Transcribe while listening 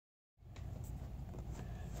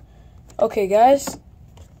Okay guys,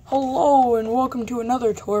 hello and welcome to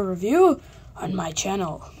another toy review on my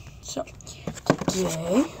channel. So,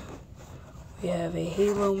 today we have a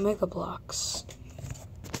Halo Mega Blocks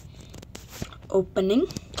opening.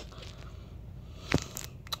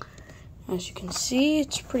 As you can see,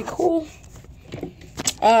 it's pretty cool.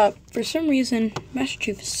 For some reason, Master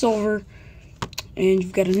Chief is silver, and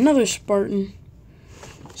you've got another Spartan.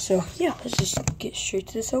 So yeah, let's just get straight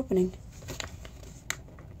to this opening.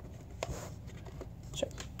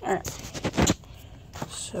 Alright,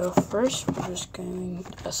 so first we're just going,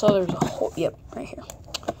 I saw there's a hole, yep, right here.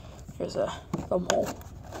 There's a thumb hole.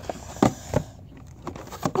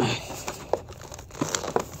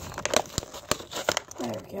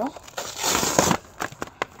 There we go.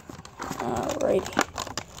 Alrighty.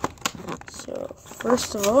 So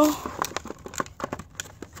first of all,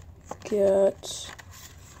 get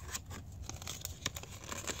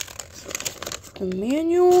the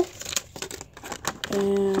manual.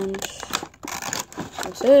 And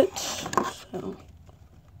that's it. So,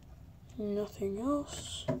 nothing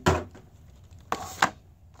else.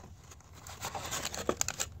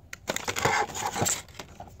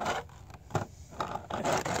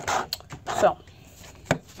 So,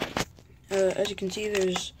 as you can see,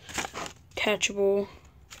 there's attachable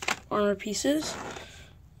armor pieces.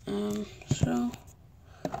 So,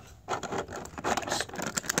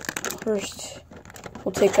 first,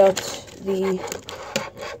 we'll take out the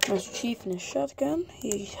Master Chief and his shotgun.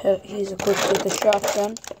 He's equipped with a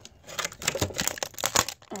shotgun.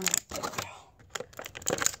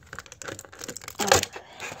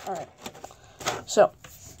 Alright. So,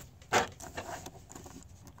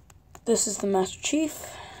 this is the Master Chief.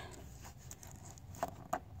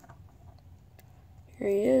 Here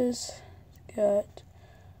he is. He's got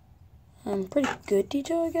pretty good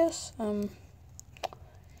detail, I guess.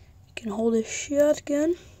 He can hold his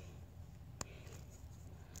shotgun.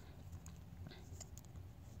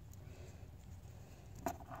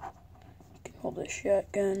 Hold the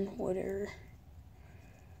shotgun, whatever.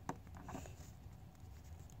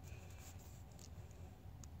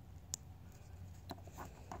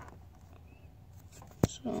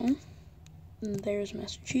 So, there's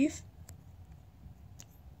Master Chief.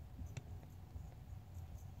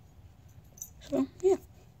 So, yeah.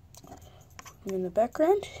 Put him in the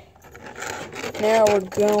background. Now we're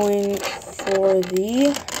going for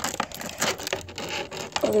the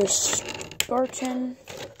other Spartan.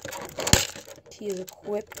 He is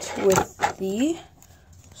equipped with the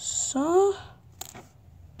saw.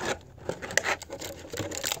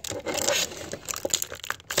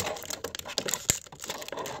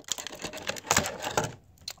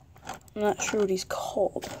 I'm not sure what he's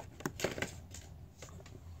called.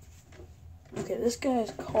 Okay, this guy is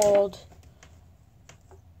called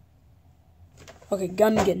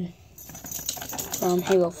Gungan from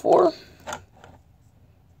Halo 4.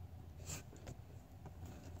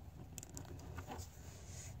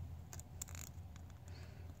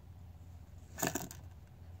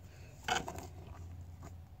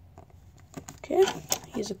 Okay,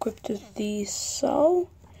 he's equipped with the saw,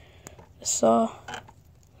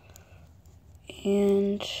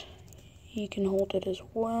 and he can hold it as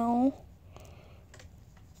well.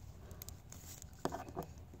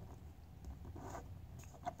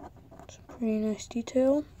 It's a pretty nice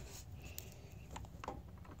detail.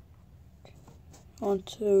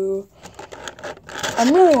 Onto,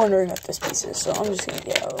 I'm really wondering what this piece is, so I'm just gonna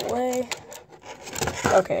get out of the way.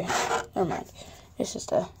 Okay, never mind. It's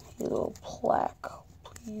just a little plaque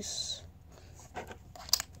piece.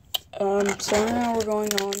 So now we're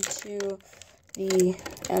going on to the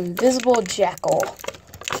invisible jackal.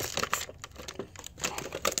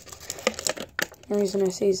 The reason I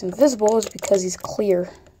say he's invisible is because he's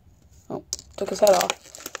clear. Oh, took his head off.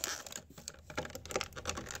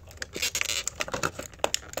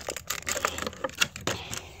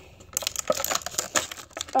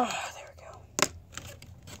 Ah, there we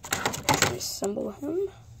go. Reassemble him.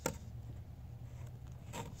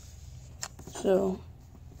 So,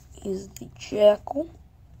 he's the jackal.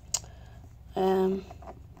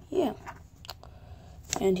 Yeah.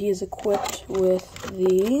 And he is equipped with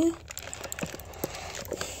the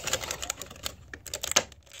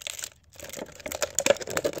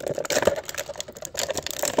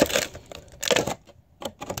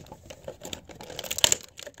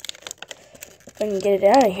if I can get it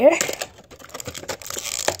out of here.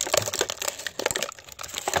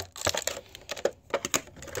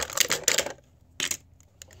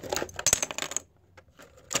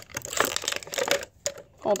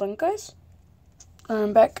 Hold on, guys.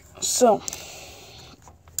 I'm back. So,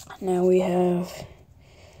 now we know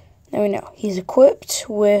he's equipped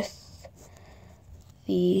with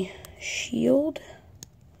the shield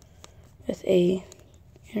with a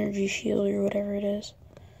energy shield or whatever it is.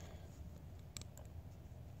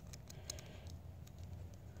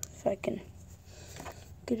 If I can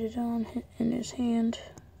get it on in his hand.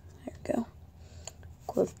 There we go.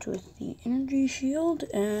 Equipped with the energy shield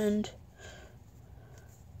and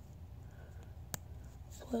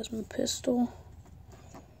plasma pistol.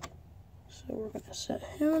 So we're going to set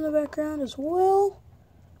him in the background as well.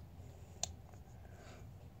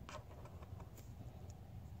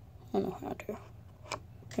 I don't know how to.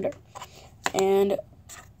 Whatever. And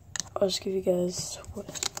I'll just give you guys what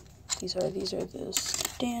these are. These are the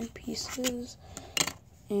stand pieces.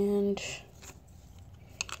 And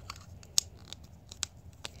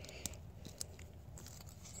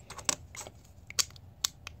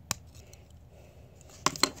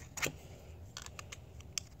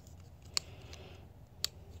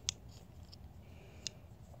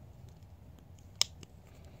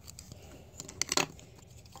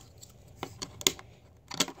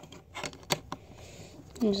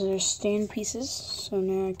these are stand pieces, so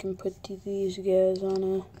now I can put these guys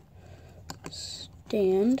on a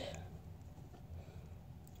stand.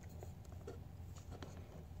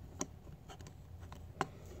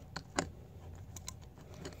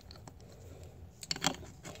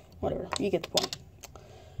 Whatever, you get the point.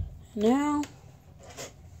 Now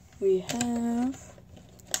we have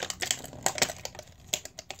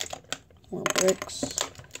more bricks.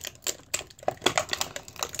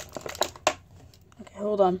 Okay,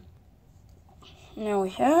 hold on. Now we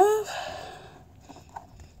have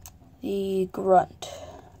the grunt.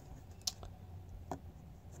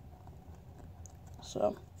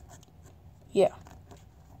 So, yeah.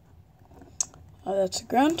 That's a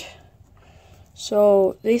grunt.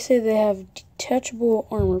 So, they say they have detachable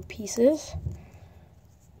armor pieces.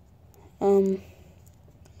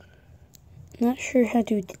 Not sure how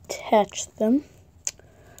to detach them.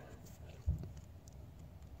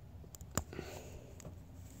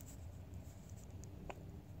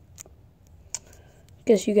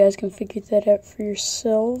 Guess you guys can figure that out for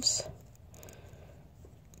yourselves.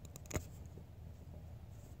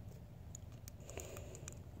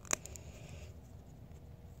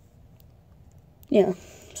 Yeah,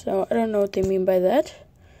 so I don't know what they mean by that.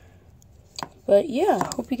 But yeah,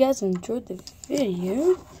 hope you guys enjoyed the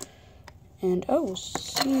video. And I will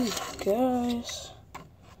see you guys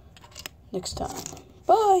next time.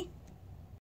 Bye!